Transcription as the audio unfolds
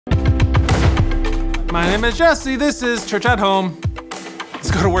My name is Jesse. This is Church at Home. Let's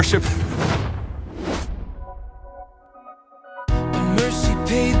go to worship. Mercy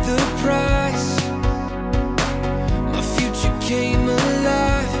paid the price. My future came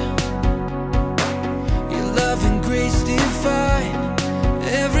alive. Your love and grace divine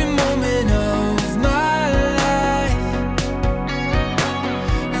every moment of my life.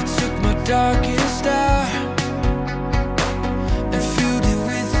 You took my darkest hour and filled it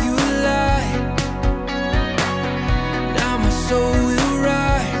with your light. Now my soul will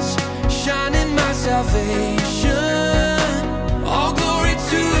rise, shining my salvation. All glory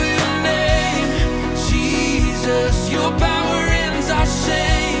to your name, Jesus. Your power ends our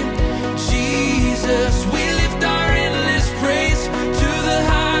shame, Jesus. We lift our endless praise to the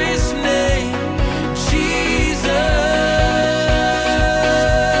highest name, Jesus.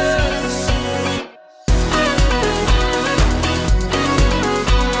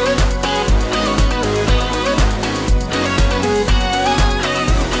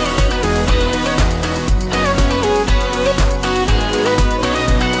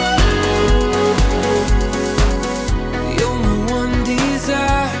 You're my one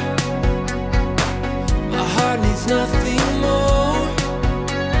desire. My heart needs nothing more.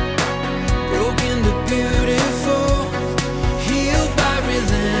 Broken to beautiful, healed by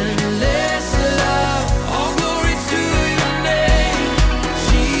relentless love. All glory to your name,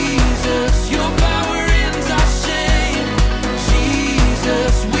 Jesus. Your power ends our shame,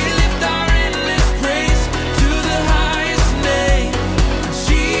 Jesus. We lift our endless praise to the highest name,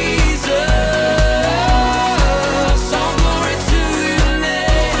 Jesus. All glory to your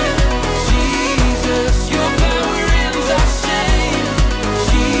name, Jesus. Your power ends our shame,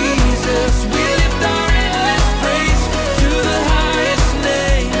 Jesus. We lift our endless praise to the highest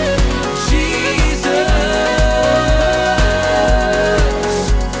name, Jesus.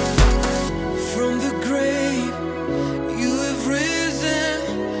 From the grave, you have risen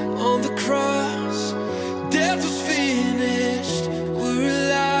on the cross. Death was finished, we're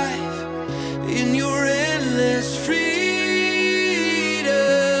alive in your endless freedom.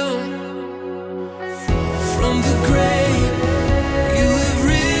 From the grave, you have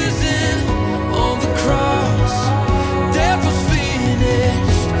risen on the cross. Death was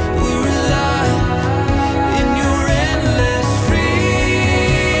finished, we're alive in your endless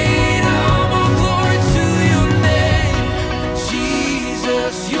freedom. All glory to your name,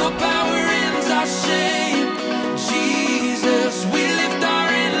 Jesus. Your power ends our shame, Jesus. We lift our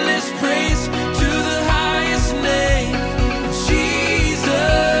endless praise to the highest name, Jesus.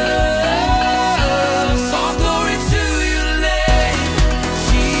 All glory to your name,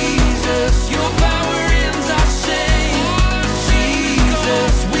 Jesus. Your power ends our shame,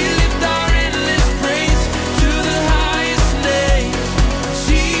 Jesus. We lift our endless praise to the highest name,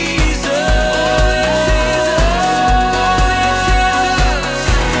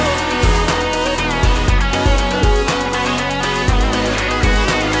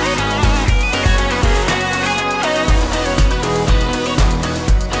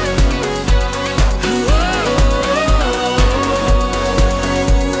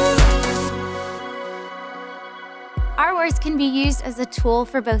 Our words can be used as a tool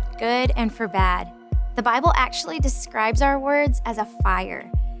for both good and for bad. The Bible actually describes our words as a fire.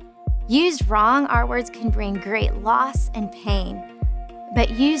 Used wrong, our words can bring great loss and pain.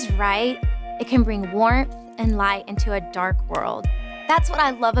 But used right, it can bring warmth and light into a dark world. That's what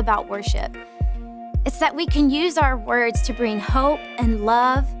I love about worship. It's that we can use our words to bring hope and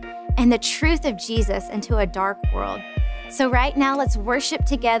love and the truth of Jesus into a dark world. So right now, let's worship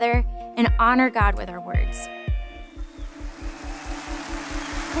together and honor God with our words.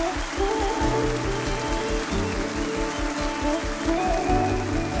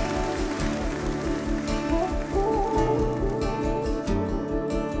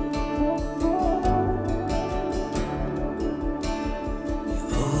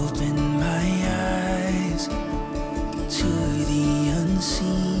 open my eyes to the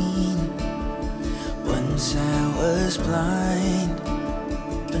unseen. Once I was blind,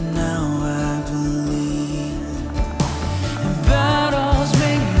 but now I believe. And battles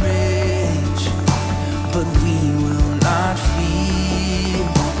may rage, but we will not fear,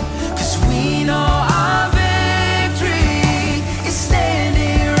 'cause we know our victory is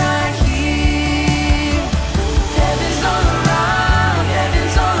standing right here. Heaven's all around,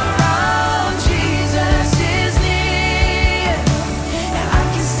 Jesus is near. And I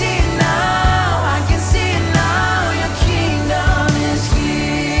can see it now, your kingdom is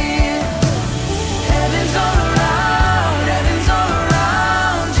here.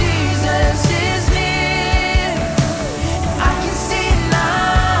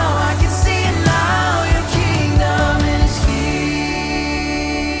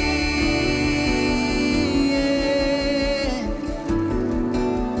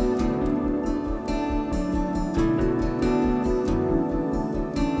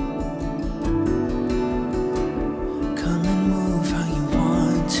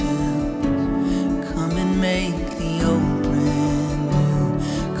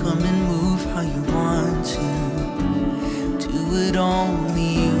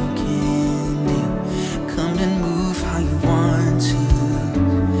 only you can do. Come and move how you want to.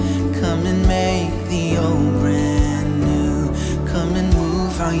 Come and make the old brand new. Come and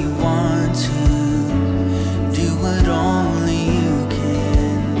move how you want to. Do what only you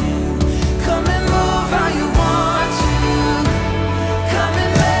can do. Come and move how you want to. Come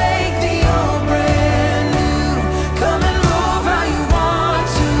and make the old brand new. Come and move how you want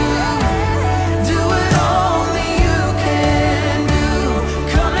to. Do what only you can do.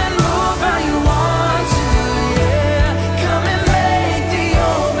 Come and move how you want to, yeah. Come and make the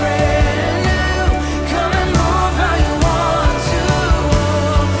old brand new. Come and move how you want to.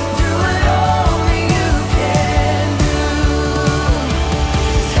 Do what only you can do.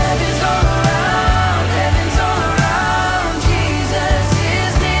 'Cause heaven's all around, Jesus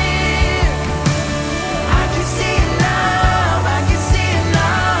is near. I can see it now, I can see it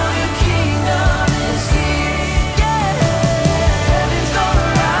now. Your kingdom is here, yeah. Heaven's all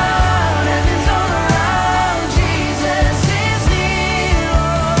around, Jesus is near.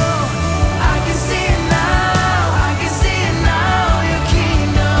 Oh, I can see it now, I can see it now. Your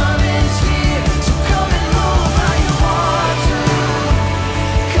kingdom is here. So come and move how you want to.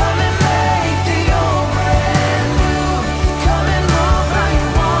 Come and make the old brand new. Come and move how you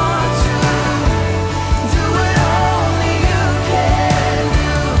want to. Do what only you can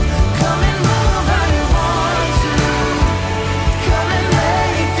do. Come and move how you want to. Come and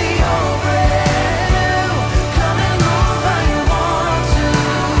make the old brand new. Come and move how you want to.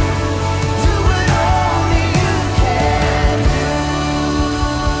 Do what only you can do.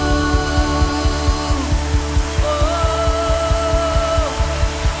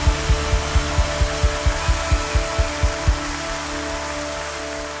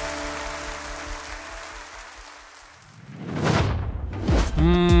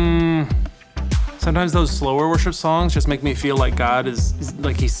 Sometimes those slower worship songs just make me feel like God is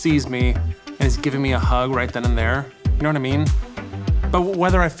like he sees me and is giving me a hug right then and there. You know what I mean? But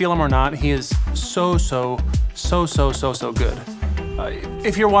whether I feel him or not, he is so good.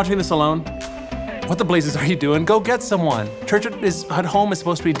 If you're watching this alone, what the blazes are you doing? Go get someone. Church at home is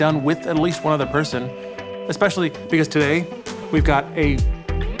supposed to be done with at least one other person, especially because today we've got a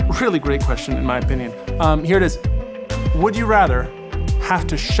really great question, in my opinion. Here it is. Would you rather have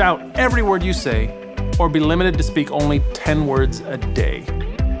to shout every word you say or be limited to speak only 10 words a day?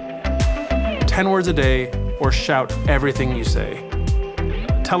 10 words a day or shout everything you say?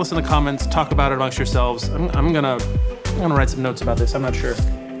 Tell us in the comments, talk about it amongst yourselves. I'm gonna write some notes about this, I'm not sure.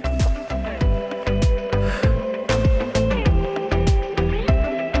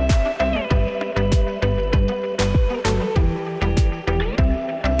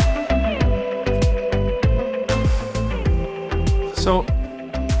 So,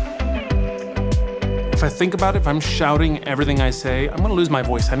 if I think about it, if I'm shouting everything I say, I'm gonna lose my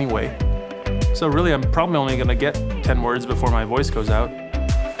voice anyway. So really, I'm probably only gonna get 10 words before my voice goes out,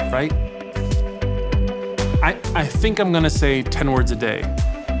 right? I think I'm gonna say 10 words a day.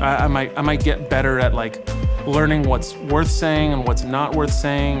 I might get better at like learning what's worth saying and what's not worth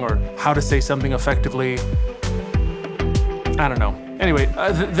saying, or how to say something effectively. I don't know. Anyway,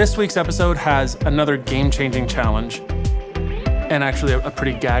 this week's episode has another game-changing challenge, and actually a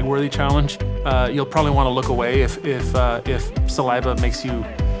pretty gag-worthy challenge. You'll probably want to look away if saliva makes you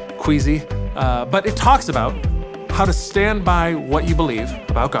queasy. But it talks about how to stand by what you believe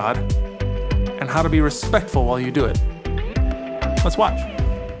about God and how to be respectful while you do it. Let's watch.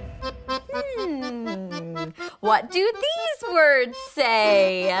 What do these words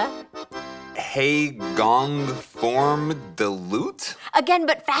say? Hey, gong form dilute? Again,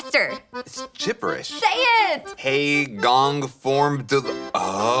 but faster. It's gibberish. Say it! Hey, gong form dilute.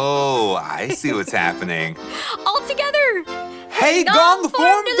 Oh, I see what's happening. All together. Hey, gong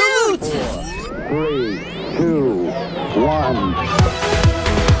form dilute! 3, 2, 1.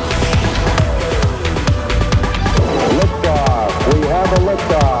 Liftoff. We have a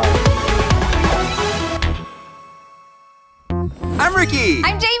liftoff. I'm Ricky.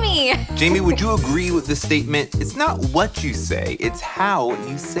 I'm Jamie. Jamie, would you agree with the statement, it's not what you say, it's how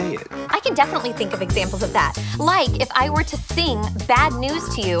you say it? I can definitely think of examples of that. Like if I were to sing bad news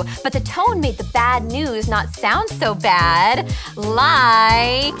to you, but the tone made the bad news not sound so bad.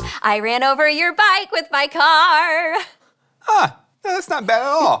 Like, I ran over your bike with my car. No, that's not bad at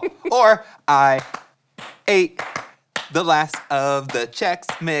all. Or, I ate the last of the Chex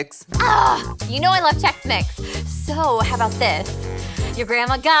Mix. You know I love Chex Mix. So how about this? Your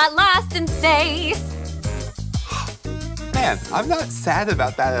grandma got lost in space. Man, I'm not sad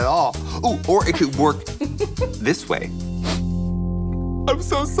about that at all. Ooh, or it could work this way. I'm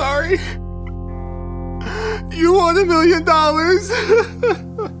so sorry. You won $1 million.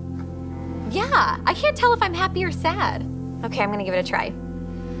 Yeah, I can't tell if I'm happy or sad. Okay, I'm gonna give it a try.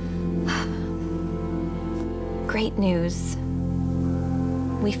 Great news.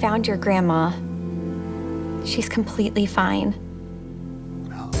 We found your grandma. She's completely fine.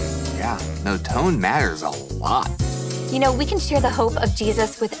 Oh, yeah. No, tone matters a lot. You know, we can share the hope of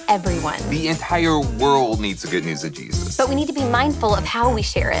Jesus with everyone. The entire world needs the good news of Jesus. But we need to be mindful of how we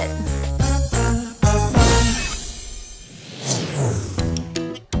share it.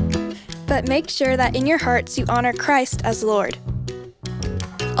 But make sure that in your hearts you honor Christ as Lord.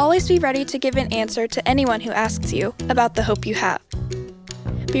 Always be ready to give an answer to anyone who asks you about the hope you have.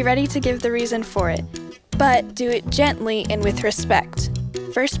 Be ready to give the reason for it, but do it gently and with respect.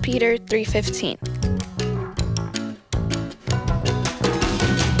 1 Peter 3:15.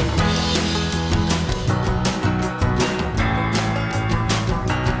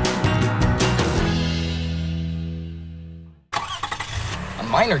 A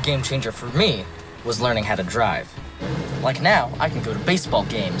minor game changer for me was learning how to drive. Like now, I can go to baseball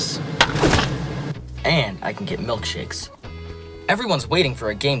games. And I can get milkshakes. Everyone's waiting for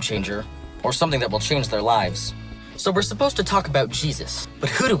a game changer, or something that will change their lives. So we're supposed to talk about Jesus, but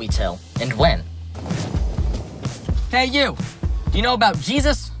who do we tell, and when? Hey you, do you know about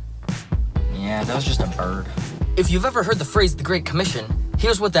Jesus? Yeah, that was just a bird. If you've ever heard the phrase, the Great Commission,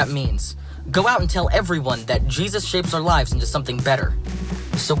 here's what that means. Go out and tell everyone that Jesus shapes our lives into something better.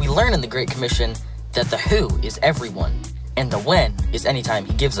 So we learn in the Great Commission that the who is everyone, and the when is anytime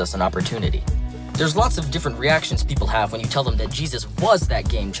he gives us an opportunity. There's lots of different reactions people have when you tell them that Jesus was that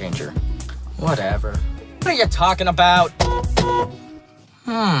game changer. Whatever. What are you talking about?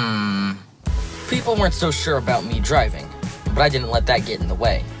 People weren't so sure about me driving, but I didn't let that get in the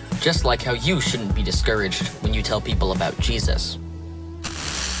way. Just like how you shouldn't be discouraged when you tell people about Jesus.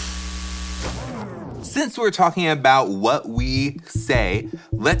 Since we're talking about what we say,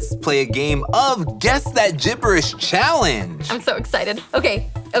 let's play a game of Guess That Gibberish Challenge. I'm so excited. Okay,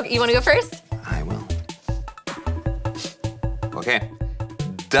 you wanna go first? I will. Okay.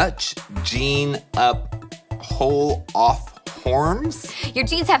 Dutch jean up, hole off horns. Your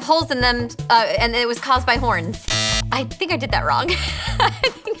jeans have holes in them, and it was caused by horns. I think I did that wrong.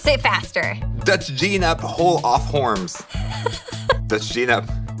 Say it faster. Dutch jean up, hole off horns. Dutch jean up.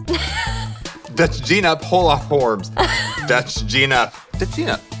 Dutch jean up, hole off horns. Dutch jean up. Dutch jean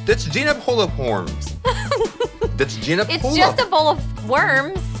up. Dutch jean up, hole off horns. Dutch jean up, It's hole just off. a bowl of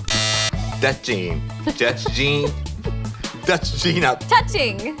worms. Dutch jean. Dutch jean. Dutch jean up.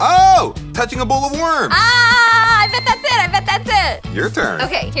 Touching. Oh! Touching a bowl of worms. Ah, I bet that's it. Your turn.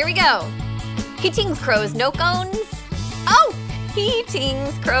 Okay, here we go. He tings crows, no cones. Oh, he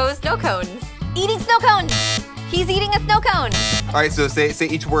tings crows, no cones. Eating snow cones. He's eating a snow cone. All right, so say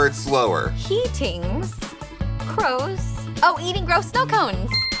each word slower. He tings crows. Oh, eating gross snow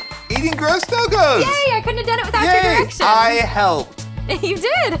cones. Eating gross snow cones. Yay, I couldn't have done it without your Yay! direction. I helped. You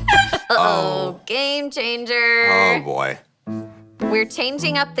did. Oh. Game changer. Oh boy. We're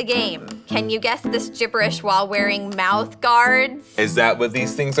changing up the game. Can you guess this gibberish while wearing mouth guards? Is that what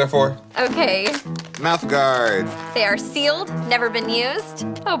these things are for? Okay. Mouth guard. They are sealed, never been used.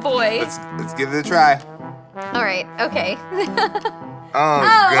 Oh boy. Let's give it a try. All right, okay.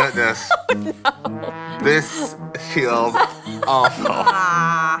 Oh, goodness. No. This feels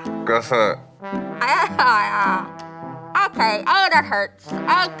awful. Guess it. Okay, oh, that hurts.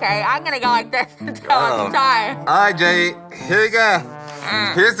 Okay, I'm gonna go like this until it's time. All right, Jay, here you go.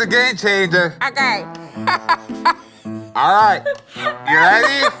 Here's the game changer. Okay. All right, you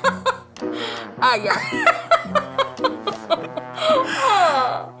ready? Oh, yeah.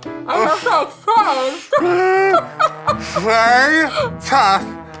 I'm so excited. Very tough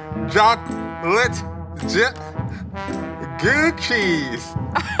chocolate chip cookies.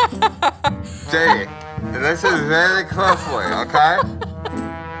 Jay, listen very closely, okay?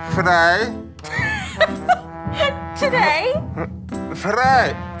 Today?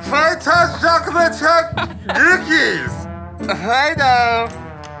 Very tough chocolate chip cookies. I know.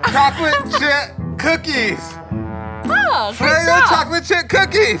 Chocolate chip cookies. Oh, good Flavor job. chocolate chip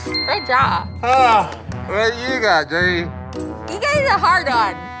cookies. Good job. What you got, Jay? You guys are hard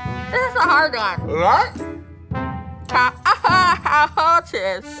on. This is a hard one. What?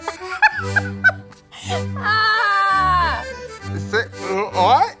 Cheers. Say,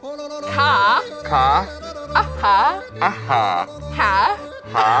 what? Ka. Ka. Aha. Aha. Ha.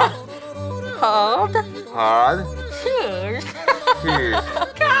 Ha. Hold. Hard. Cheers. Cheers.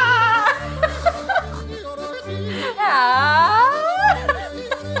 Ka.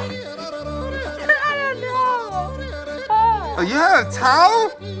 I don't know. Oh, you have a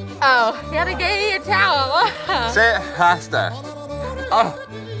towel? Oh, you gotta get me a towel. Say it faster. Oh.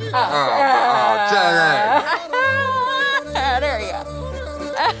 There you go.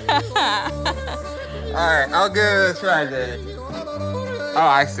 All right, I'll give it a try then. Oh,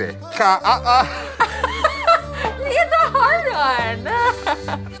 I see. It's a hard one.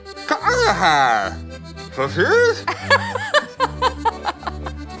 For shoes?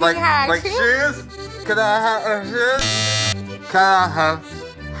 like shoes? Can I have shoes? Can I have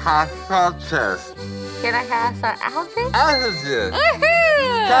hot sauces? Can I have some ounces? Ounces.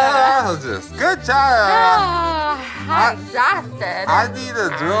 Ounces. Good job. I'm exhausted. I need a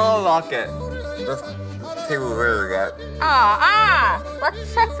drill rocket. Let's see what we got.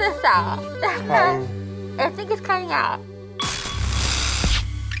 Let's check this out. I think it's coming out.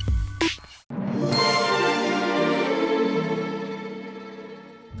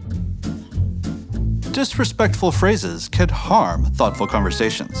 Disrespectful phrases can harm thoughtful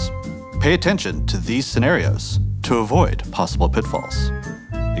conversations. Pay attention to these scenarios to avoid possible pitfalls.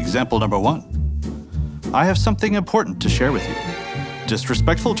 Example number 1. I have something important to share with you.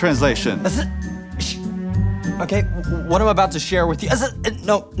 Disrespectful translation. Okay, what I'm about to share with you,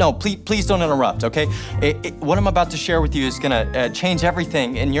 no, please don't interrupt, okay? What I'm about to share with you is gonna change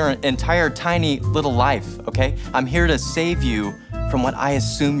everything in your entire tiny little life, okay? I'm here to save you from what I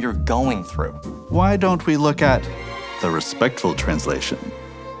assume you're going through. Why don't we look at the respectful translation?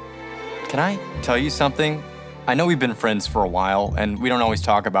 Can I tell you something? I know we've been friends for a while, and we don't always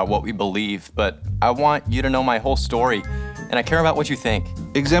talk about what we believe, but I want you to know my whole story, and I care about what you think.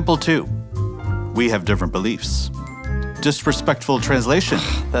 Example 2. We have different beliefs. Disrespectful translation.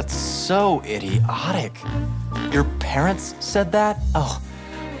 That's so idiotic. Your parents said that? Oh,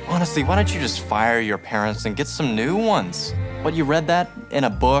 honestly, why don't you just fire your parents and get some new ones? What, you read that in a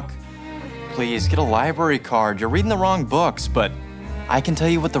book? Please, get a library card. You're reading the wrong books, but I can tell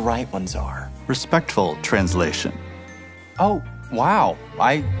you what the right ones are. Respectful translation. Oh, wow.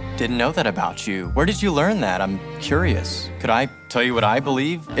 I didn't know that about you. Where did you learn that? I'm curious. Could I tell you what I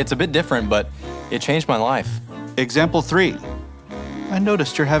believe? It's a bit different, but it changed my life. Example 3. I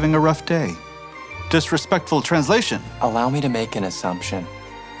noticed you're having a rough day. Disrespectful translation. Allow me to make an assumption.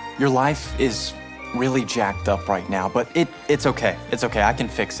 Your life is really jacked up right now, but it's okay. It's okay. I can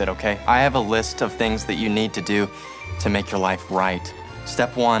fix it, okay? I have a list of things that you need to do to make your life right.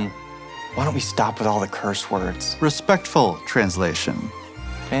 Step 1, why don't we stop with all the curse words? Respectful translation.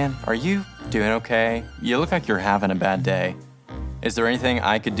 Man, are you doing okay? You look like you're having a bad day. Is there anything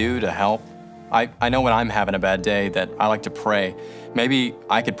I could do to help? I know when I'm having a bad day that I like to pray. Maybe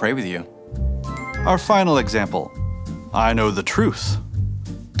I could pray with you. Our final example. I know the truth.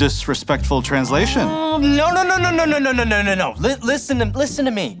 Disrespectful translation. No. Listen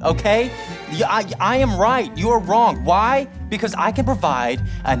to me, okay? I am right. You are wrong. Why? Because I can provide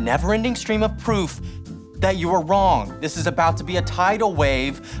a never-ending stream of proof that you are wrong. This is about to be a tidal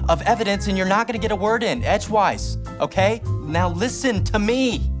wave of evidence, and you're not going to get a word in edgewise, okay? Now listen to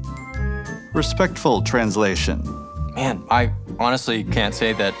me. Respectful translation. Man, I honestly can't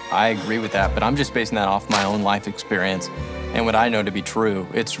say that I agree with that, but I'm just basing that off my own life experience and what I know to be true.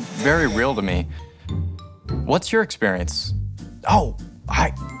 It's very real to me. What's your experience? Oh,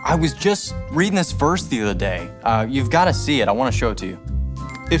 I was just reading this verse the other day. You've got to see it. I want to show it to you.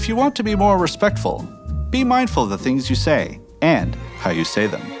 If you want to be more respectful, be mindful of the things you say and how you say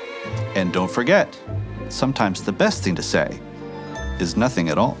them. And don't forget, sometimes the best thing to say is nothing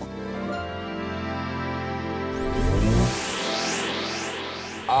at all.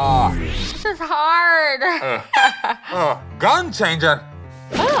 This is hard. Gun changer.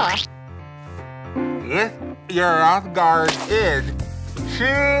 If you're off guard, shoot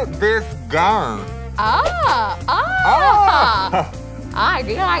this gun. I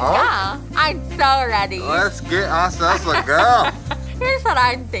do like that. I'm so ready. Let's get ourselves a gun. Here's what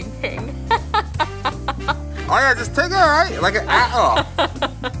I'm thinking. Oh yeah, just take it right, like an apple.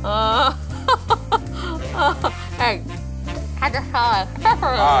 Hey, I just saw it.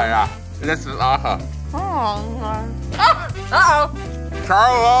 Oh yeah, this is awesome. Uh-oh. Try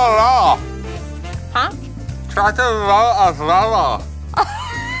to roll. Huh? Try to roll a roll.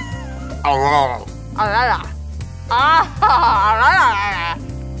 A roll. I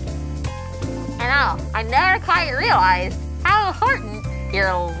know, I never quite realized how important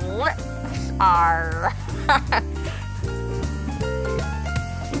your lips are.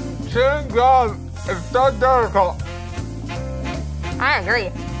 Chewing gum is so difficult. I agree.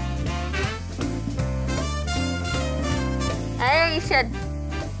 Maybe you should.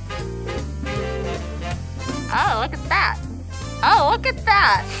 Oh, look at that. Oh, look at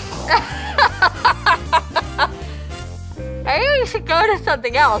that. Maybe we should go to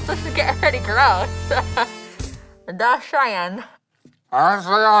something else. This is getting pretty gross. Just saying.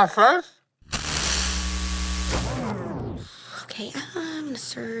 Okay, I'm gonna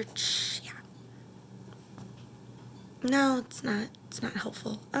search. Yeah. No, it's not. It's not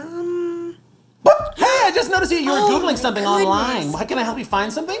helpful. What? Hey, I just noticed you were Googling something goodness. online. How can I help you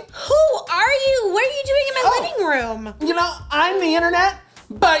find something? Who are you? What are you doing in my living room? You know, I'm the internet,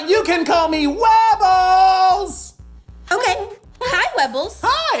 but you can call me Webbles. Okay. Hi, Webbles.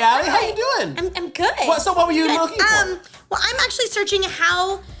 Hi, Allie. How you doing? I'm good. So what were you Good. looking for? Well, I'm actually searching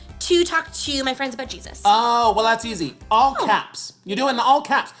how to talk to my friends about Jesus. Oh, well, that's easy. All caps. You do it in all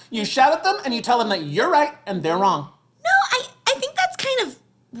caps. You shout at them and you tell them that you're right and they're wrong. No, I think that's kind of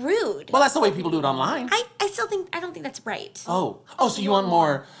rude. Well, that's the way people do it online. I don't think that's right. Oh, so you want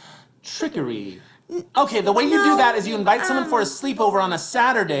more trickery? Okay, the way you do that is you invite someone for a sleepover on a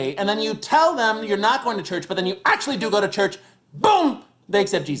Saturday, and then you tell them you're not going to church, but then you actually do go to church. Boom! They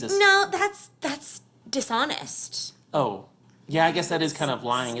accept Jesus. No, that's dishonest. Oh, yeah, I guess that is kind of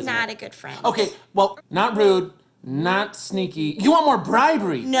lying, isn't it? Not a good friend. Okay, well, not rude, not sneaky. You want more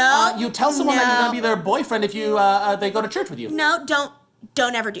bribery. No. You tell someone that you're going to be their boyfriend if you they go to church with you. No, don't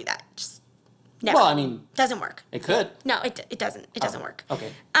ever do that. Just never. Well, I mean, doesn't work. it could. No, it doesn't. It doesn't work. Okay.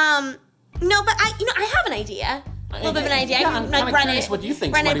 No, but I have an idea. A little bit of an idea. Yeah, I I'm can, kind of run curious it. what you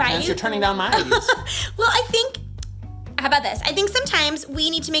think, Run it Smarty by Pants. you. You're turning down my ideas. Well, I think. How about this? I think sometimes we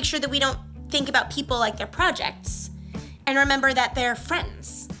need to make sure that we don't think about people like they're projects, and remember that they're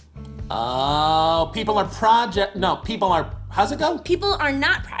friends. Oh, people are people are. How's it go? People are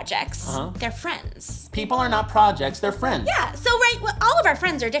not projects. They're friends. People are not projects. They're friends. Yeah, so well, all of our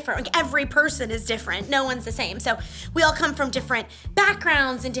friends are different. Like every person is different. No one's the same. So we all come from different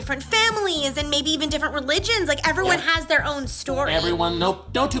backgrounds and different families and maybe even different religions. Like everyone has their own story.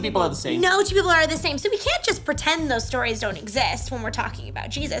 No two people are the same. No two people are the same. So we can't just pretend those stories don't exist when we're talking about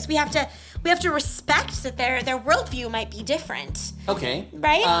Jesus. We have to respect that their worldview might be different. Okay.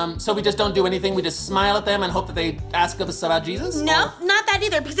 Right? So we just don't do anything. We just smile at them and hope that they ask us about Jesus? No, not that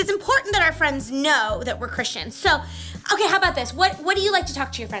either, because it's important that our friends know that we're Christians. So, okay, how about this? What do you like to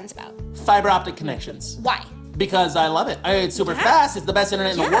talk to your friends about? Fiber optic connections. Why? Because I love it. It's super fast. It's the best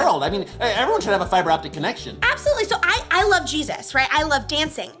internet in the world. I mean, everyone should have a fiber optic connection. Absolutely. So I love Jesus, right? I love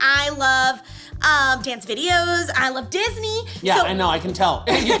dancing. I love dance videos. I love Disney. Yeah, so, I know. I can tell.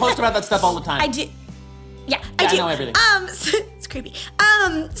 You post about that stuff all the time. I do. Yeah, I do. I know everything. So, it's creepy.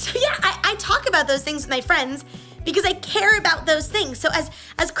 So yeah, I talk about those things with my friends because I care about those things. So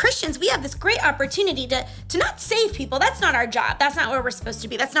as Christians, we have this great opportunity to not save people. That's not our job. That's not where we're supposed to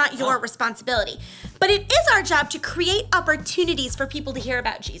be. That's not your responsibility. But it is our job to create opportunities for people to hear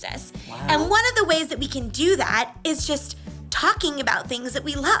about Jesus. Wow. And one of the ways that we can do that is just talking about things that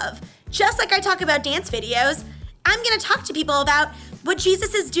we love. Just like I talk about dance videos, I'm gonna talk to people about what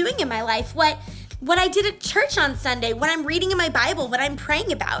Jesus is doing in my life, what I did at church on Sunday, what I'm reading in my Bible, what I'm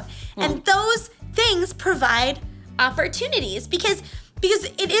praying about. And those things provide opportunities because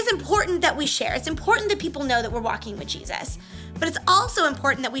it is important that we share. It's important that people know that we're walking with Jesus. But it's also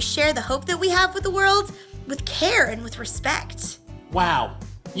important that we share the hope that we have with the world with care and with respect. Wow.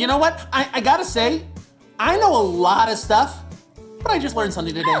 You know what? I gotta say, I know a lot of stuff, but I just learned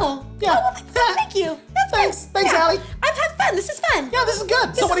something today. Oh, yeah. Oh, well, thank you. That's Thanks. good. Thanks, yeah. Allie. I've had fun. This is fun. Yeah, this is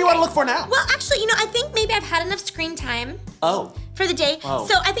good. So what do you want to look for now? Well, actually, I think maybe I've had enough screen time. Oh. For the day. Oh.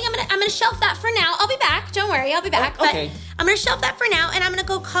 So I think I'm gonna shelf that for now. I'll be back. Don't worry, I'll be back. Okay. But I'm gonna shelf that for now, and I'm gonna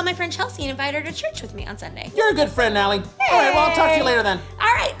go call my friend Chelsea and invite her to church with me on Sunday. You're a good friend, Allie. Hey. All right, well, I'll talk to you later then.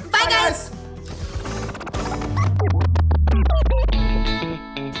 All right. Bye, guys.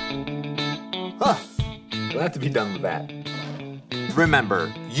 Glad to be done with that.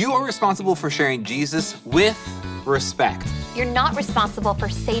 Remember, you are responsible for sharing Jesus with respect. You're not responsible for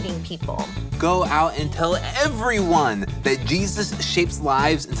saving people. Go out and tell everyone that Jesus shapes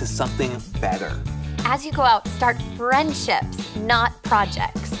lives into something better. As you go out, start friendships, not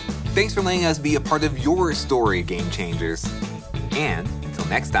projects. Thanks for letting us be a part of your story, Game Changers. And until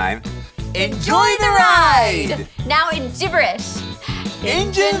next time, enjoy the ride! Now in gibberish.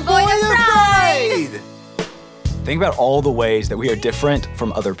 Engine for the ride! Think about all the ways that we are different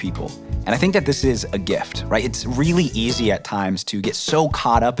from other people. And I think that this is a gift, right? It's really easy at times to get so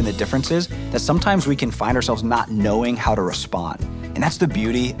caught up in the differences that sometimes we can find ourselves not knowing how to respond. And that's the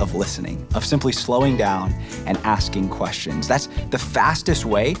beauty of listening, of simply slowing down and asking questions. That's the fastest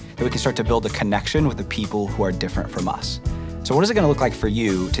way that we can start to build a connection with the people who are different from us. So what is it gonna look like for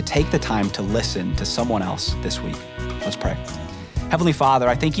you to take the time to listen to someone else this week? Let's pray. Heavenly Father,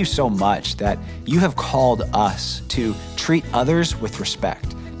 I thank you so much that you have called us to treat others with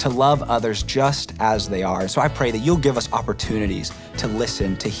respect, to love others just as they are. So I pray that you'll give us opportunities to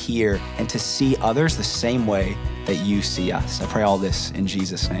listen, to hear, and to see others the same way that you see us. I pray all this in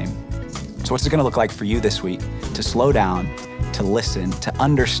Jesus' name. So what's it gonna look like for you this week to slow down, to listen, to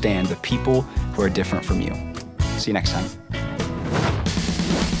understand the people who are different from you? See you next time.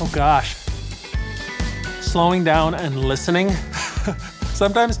 Oh gosh. Slowing down and listening.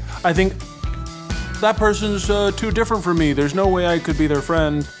 Sometimes I think that person's too different from me. There's no way I could be their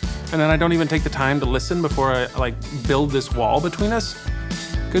friend. And then I don't even take the time to listen before I build this wall between us.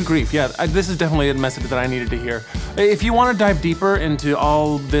 Good grief, yeah, this is definitely a message that I needed to hear. If you want to dive deeper into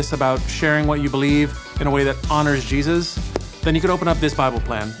all this about sharing what you believe in a way that honors Jesus, then you could open up this Bible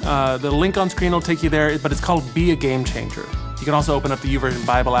plan. The link on screen will take you there, but it's called Be a Game Changer. You can also open up the YouVersion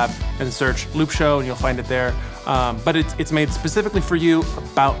Bible app and search Loop Show and you'll find it there. But it's made specifically for you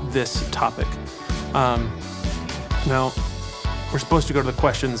about this topic. Now, we're supposed to go to the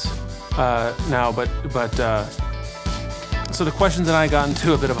questions now, but so the questions and I got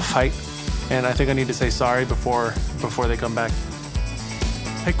into a bit of a fight, and I think I need to say sorry before they come back.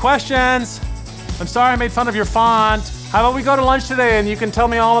 Hey, questions! I'm sorry I made fun of your font. How about we go to lunch today and you can tell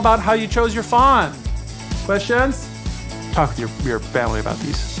me all about how you chose your font? Questions? Talk with your family about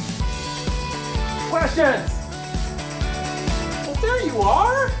these. Questions! Well, there you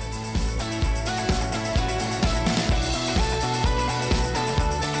are!